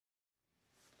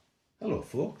Hello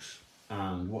folks,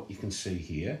 and what you can see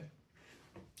here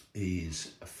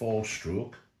is a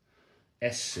 4-stroke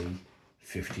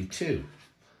SC52.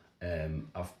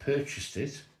 I've purchased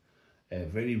it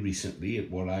very recently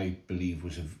at what I believe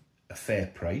was a fair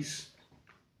price.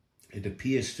 It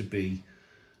appears to be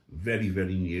very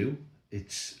new.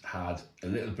 It's had a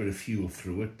little bit of fuel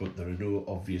through it, but there are no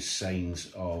obvious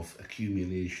signs of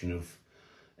accumulation of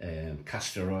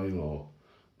castor oil or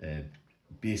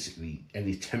basically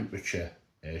any temperature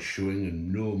showing,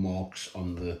 and no marks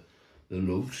on the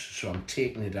lugs. So I'm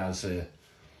taking it as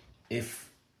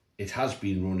if it has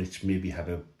been run, it's maybe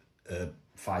had a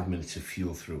 5 minutes of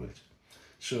fuel through it.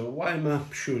 So why am I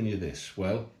showing you this?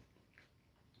 Well,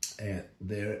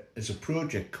 there is a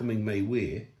project coming my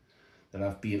way that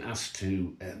I've been asked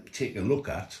to take a look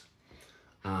at,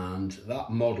 and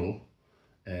that model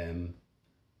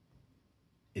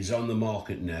is on the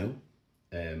market now,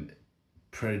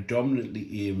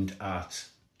 predominantly aimed at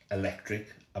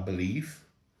electric, I believe,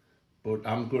 but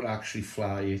I'm going to actually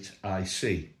fly it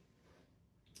IC.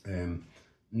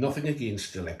 Nothing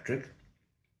against electric,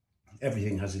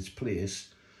 everything has its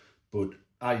place, but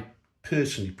I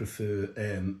personally prefer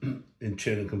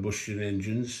internal combustion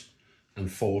engines and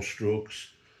 4-strokes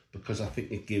because I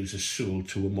think it gives a soul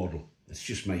to a model. It's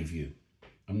just my view.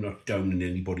 I'm not downing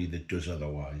anybody that does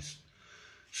otherwise.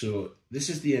 So this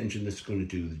is the engine that's going to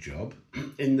do the job.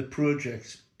 In the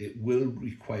project, it will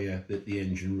require that the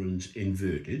engine runs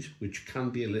inverted, which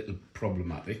can be a little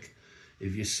problematic.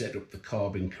 If you set up the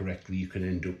carb incorrectly, you can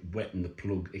end up wetting the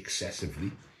plug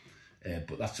excessively,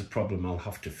 but that's a problem I'll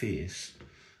have to face.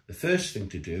 The first thing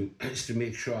to do is to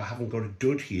make sure I haven't got a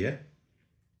dud here,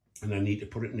 and I need to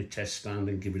put it in a test stand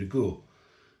and give it a go.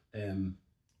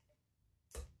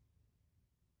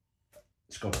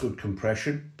 It's got good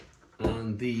compression,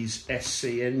 and these SC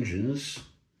engines,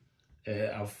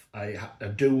 I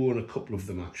do own a couple of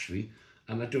them actually,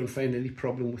 and I don't find any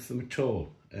problem with them at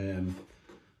all.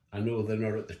 I know they're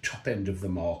not at the top end of the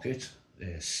market,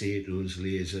 Satos,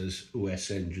 lasers,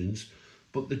 OS engines,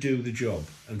 but they do the job.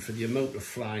 And for the amount of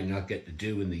flying I get to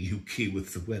do in the UK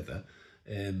with the weather,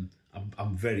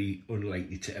 I'm very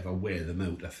unlikely to ever wear them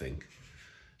out, I think.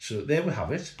 So there we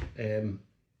have it.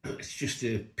 It's just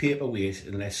a paperweight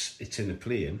unless it's in a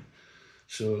plane.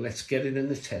 So let's get it in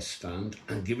the test stand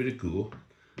and give it a go,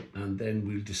 and then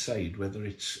we'll decide whether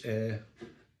it's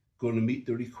going to meet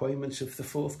the requirements of the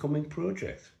forthcoming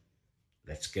project.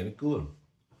 Let's get it going.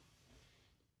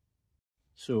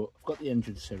 So I've got the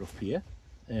engine set up here.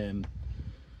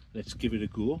 Let's give it a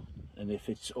go, and if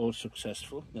it's all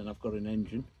successful, then I've got an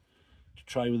engine to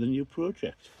try with a new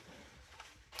project.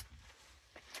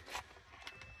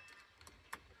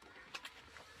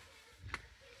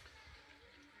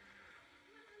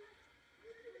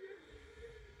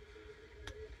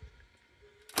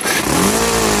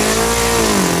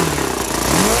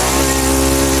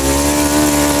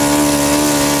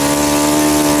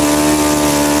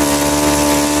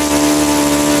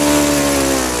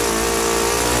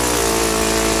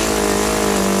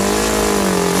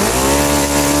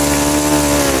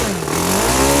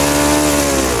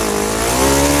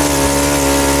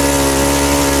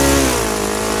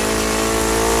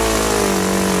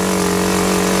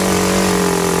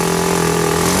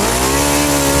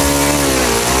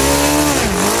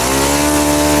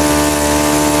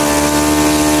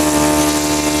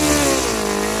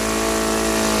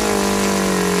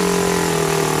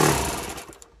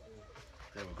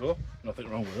 Nothing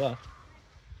wrong with that.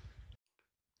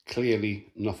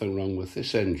 Clearly nothing wrong with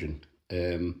this engine.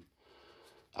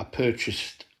 I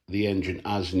purchased the engine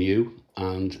as new,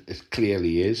 and it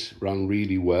clearly is, ran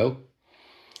really well.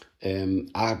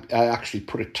 I actually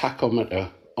put a tachometer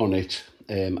on it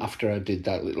after I did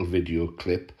that little video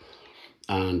clip,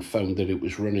 and found that it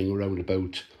was running around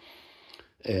about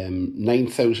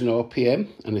 9,000 RPM,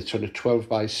 and it's on a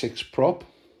 12x6 prop,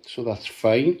 so that's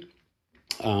fine.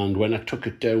 And when I took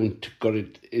it down to got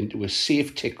it into a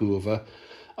safe tick over,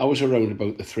 I was around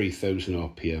about the 3,000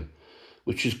 RPM,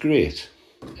 which is great.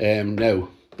 Now,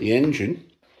 the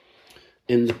engine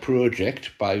in the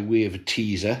project, by way of a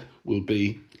teaser, will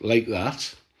be like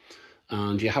that.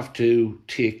 And you have to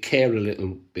take care a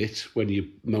little bit when you're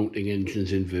mounting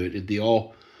engines inverted. They are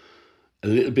a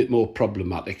little bit more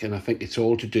problematic, and I think it's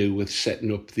all to do with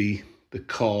setting up the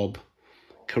carb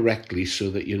correctly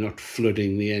so that you're not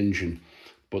flooding the engine.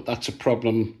 But that's a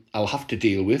problem I'll have to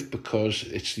deal with because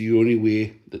it's the only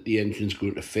way that the engine's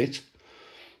going to fit.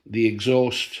 The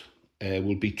exhaust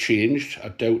will be changed. I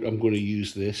doubt I'm going to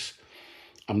use this.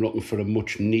 I'm looking for a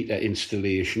much neater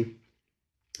installation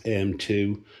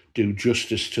to do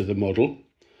justice to the model.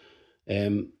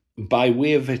 By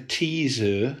way of a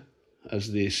teaser,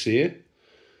 as they say.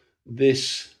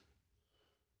 This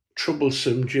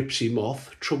troublesome gypsy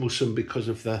moth, troublesome because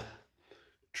of the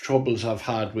troubles I've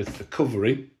had with the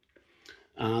covering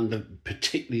and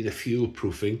particularly the fuel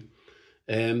proofing,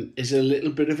 is a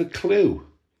little bit of a clue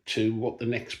to what the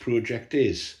next project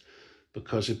is,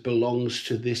 because it belongs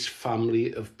to this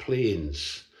family of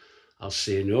planes. I'll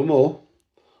say no more.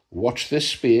 Watch this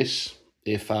space.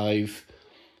 If I've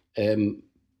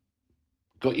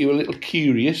got you a little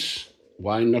curious,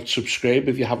 why not subscribe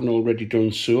if you haven't already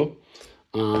done so?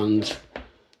 And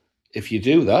if you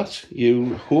do that,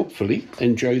 you'll hopefully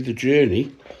enjoy the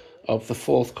journey of the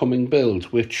forthcoming build,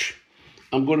 which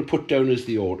I'm going to put down as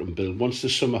the autumn build once the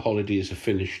summer holidays are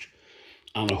finished,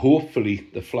 and hopefully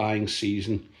the flying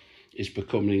season is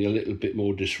becoming a little bit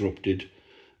more disrupted.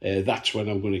 That's when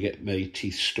I'm going to get my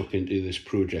teeth stuck into this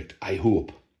project, I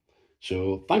hope.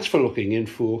 So thanks for looking in,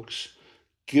 folks.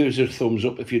 Give us a thumbs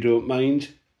up if you don't mind.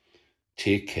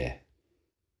 Take care.